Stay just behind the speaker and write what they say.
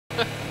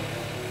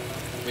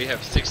We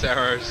have 6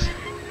 arrows.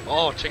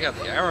 Oh, check out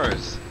the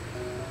arrows.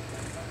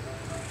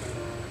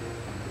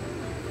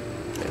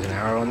 There's an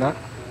arrow on that.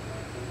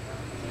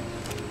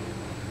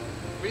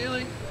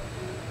 Really?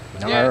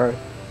 No Yeah. arrow.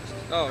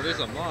 Oh, it is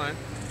on mine.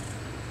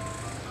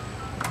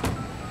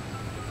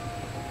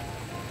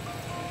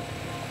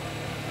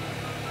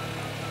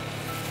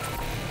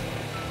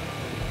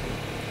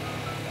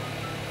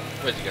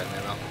 Where'd you go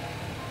now, Mal?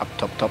 Up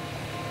top.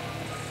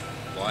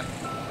 Why?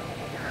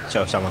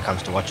 So if someone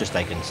comes to watch us,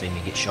 they can see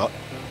me get shot.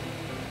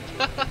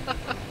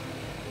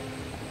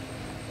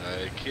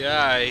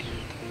 Okay.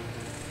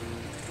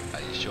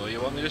 Are you sure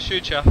you want me to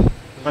shoot you?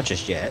 Not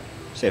just yet.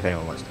 See if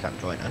anyone wants to come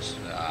join us.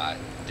 I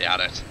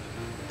doubt it.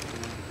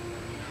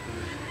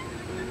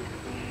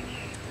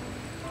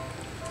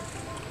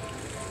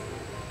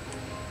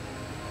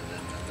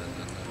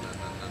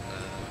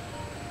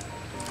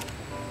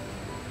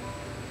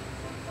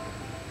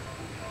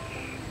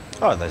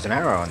 Oh, there's an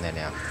arrow on there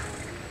now.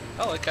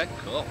 Oh, okay,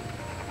 cool.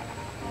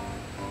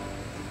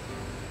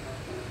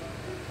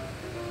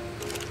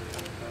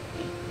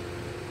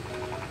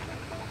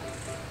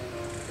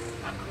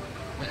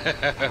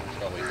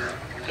 Probably not.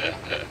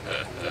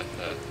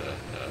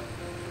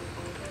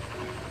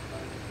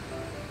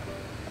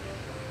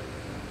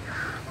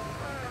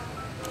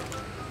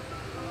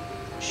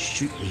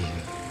 Shoot you.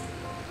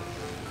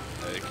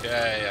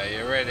 Okay, are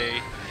you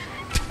ready?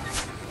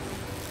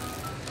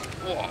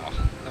 Whoa,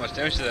 how much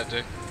damage did that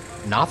do?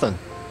 Nothing.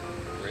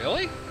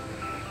 Really?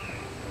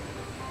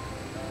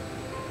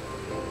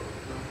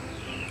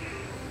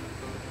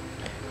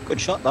 Good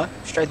shot though.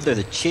 Straight through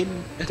the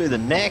chin, through the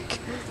neck.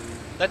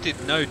 That did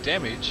no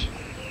damage.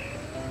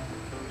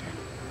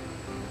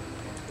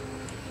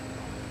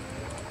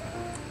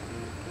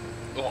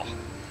 Oh,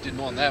 did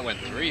more than that, went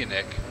through your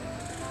neck.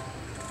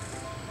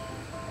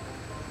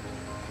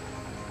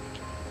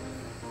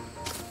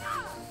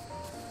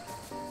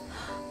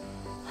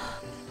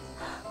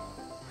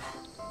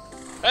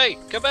 Hey,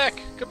 come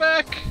back! Come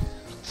back!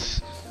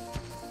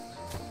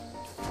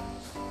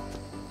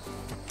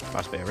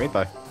 Must be a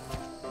repo.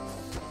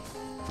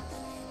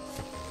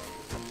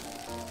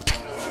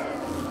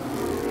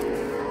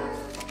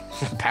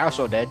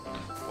 Parasaur dead.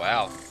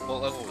 Wow,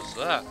 what level was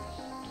that?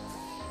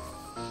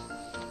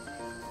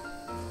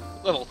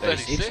 Level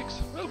 36?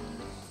 36? Woo.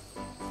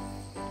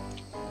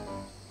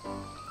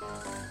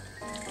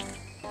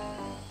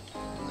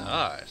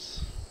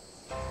 Nice.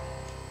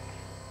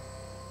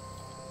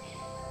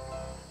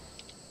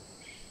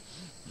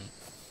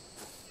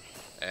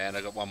 And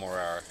I got one more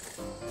arrow.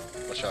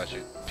 What should I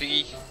shoot?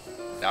 Piggy?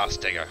 Now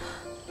Stego.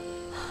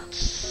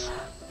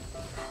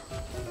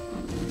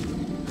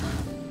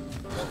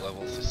 What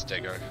level is this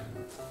Stego?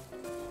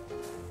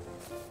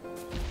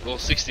 Well,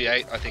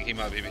 68, I think he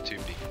might be a bit too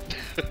big.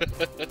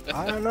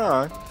 I don't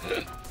know.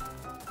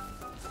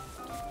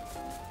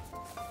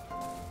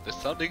 There's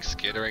something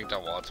skittering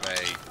towards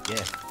me.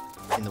 Yeah.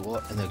 In the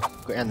water, in the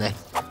ground there.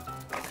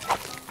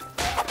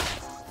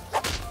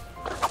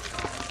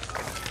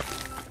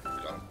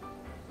 Got him.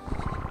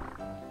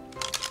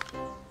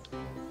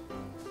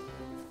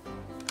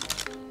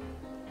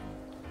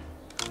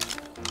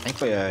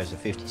 Thankfully I was a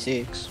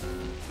 56.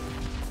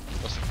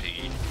 What's the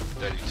piggy?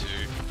 32.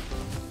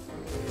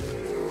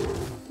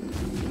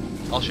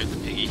 I'll shoot the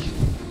piggy.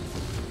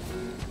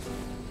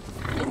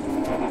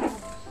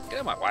 Get out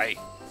of my way.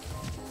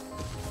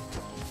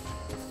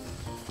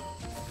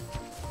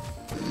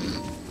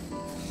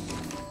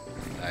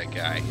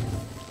 Okay.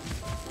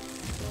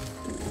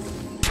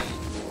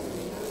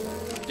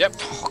 Yep.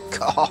 Oh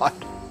god.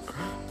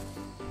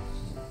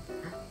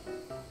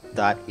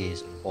 That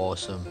is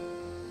awesome.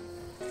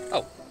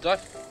 Oh, did I?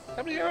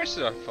 How many arrows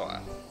did I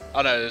fire?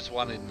 Oh no, there's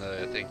one in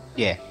the thing.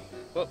 Yeah.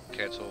 Oh,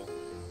 cancel.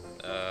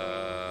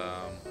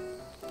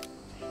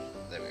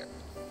 There we go.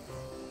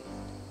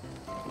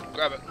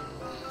 Grab it.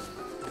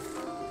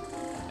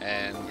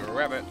 And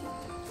grab it.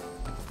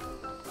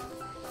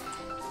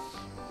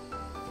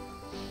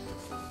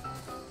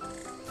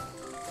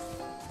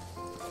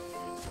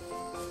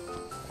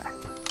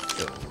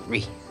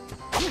 Three.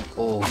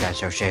 Oh, that's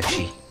so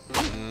sexy.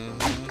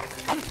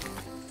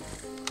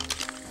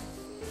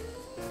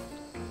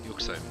 You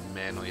look so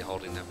manly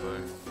holding that bow.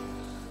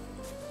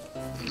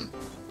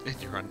 In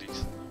your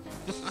undies.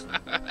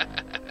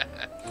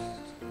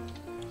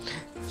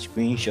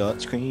 Screenshot,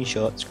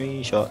 screenshot,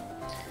 screenshot.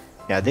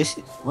 Now this,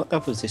 what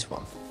level is this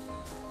one?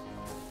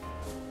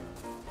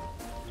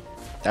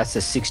 That's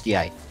a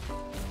 68.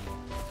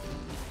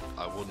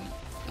 I wouldn't.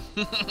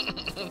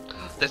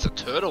 There's a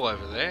turtle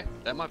over there.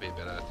 That might be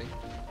better, I think.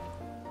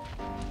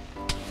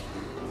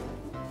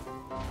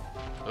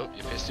 Oh,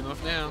 you pissed him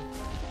off now.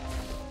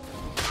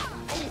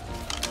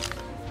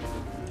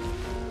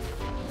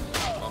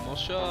 One more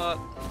shot.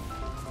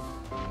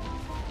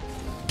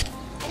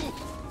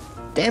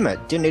 Damn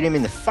it, didn't hit him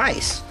in the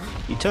face.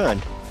 He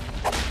turned.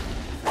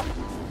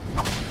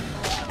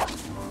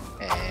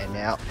 And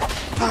now,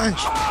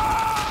 punch.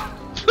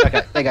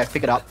 Okay, there you go,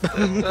 pick it up.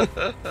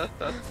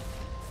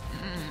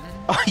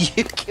 Oh,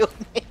 you killed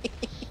me.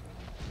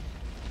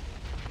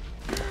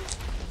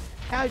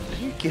 How did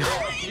you kill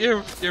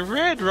me? You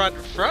ran right in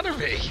front of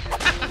me.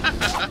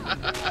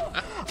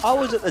 I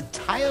was at the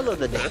tail of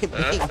the damn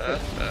thing.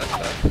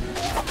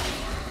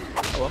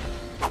 Oh well.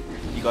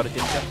 You got it,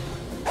 didn't you?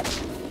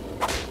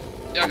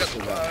 Yeah, I got the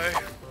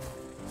bow.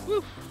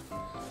 Woo.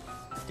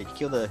 Did you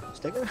kill the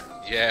stego?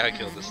 Yeah, I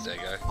killed the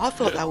stego. I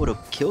thought that would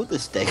have killed the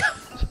stego.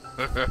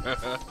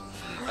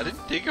 I didn't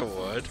think it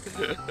would.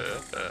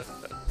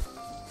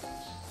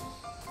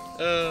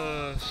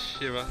 Oh,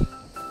 shiver.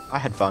 I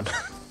had fun.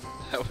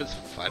 That was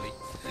funny.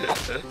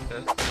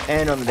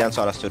 And on the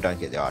downside, I still don't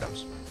get the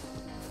items.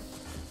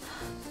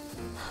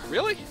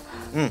 Really?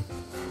 Mm.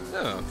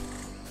 No.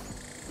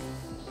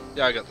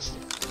 Yeah, I got this.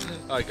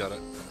 I got it.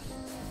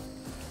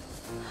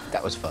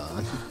 That was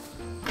fun.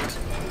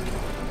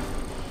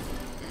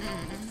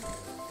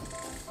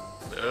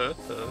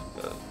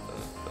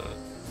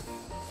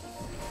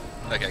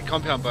 Okay,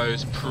 compound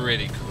bow's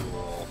pretty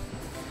cool.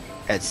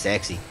 It's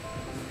sexy.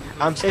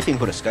 See if you can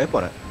put a scope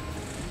on it.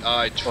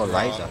 I Or tried.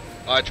 laser.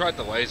 I tried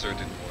the laser, it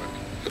didn't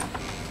work.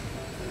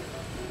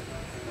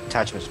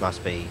 Attachments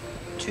must be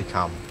to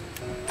come.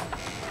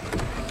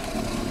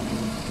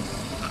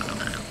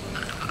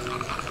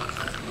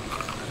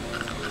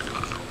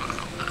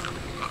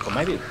 Or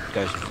maybe it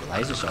goes with the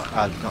laser sight.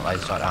 Not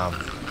laser sight,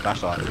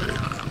 flashlight.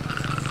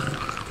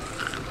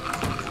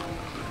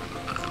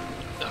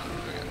 Oh,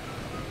 okay.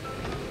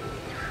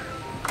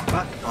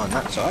 But on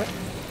that side,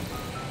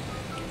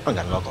 I'm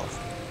gonna log off.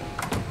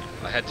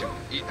 I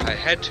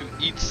had to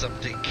eat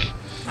something.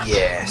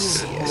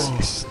 Yes,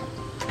 yes.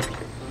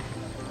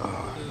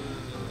 Oh.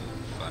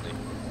 Funny.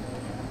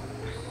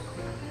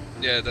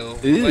 Yeah, the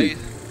Ooh. way,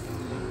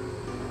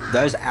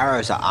 Those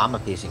arrows are armor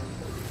piercing.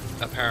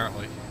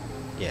 apparently.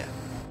 Yeah.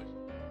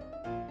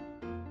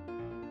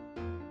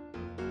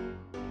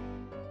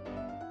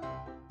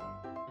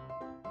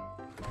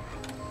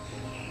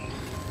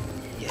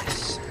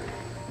 Yes.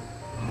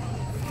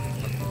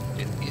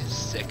 It is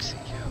sexy.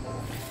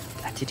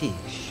 That it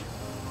is.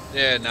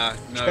 Yeah, no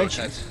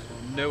Expensive.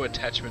 no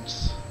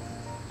attachments.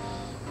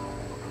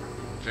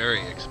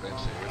 Very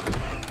expensive.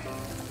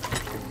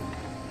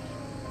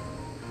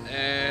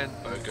 And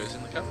bow goes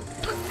in the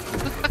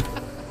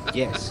cup.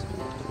 Yes.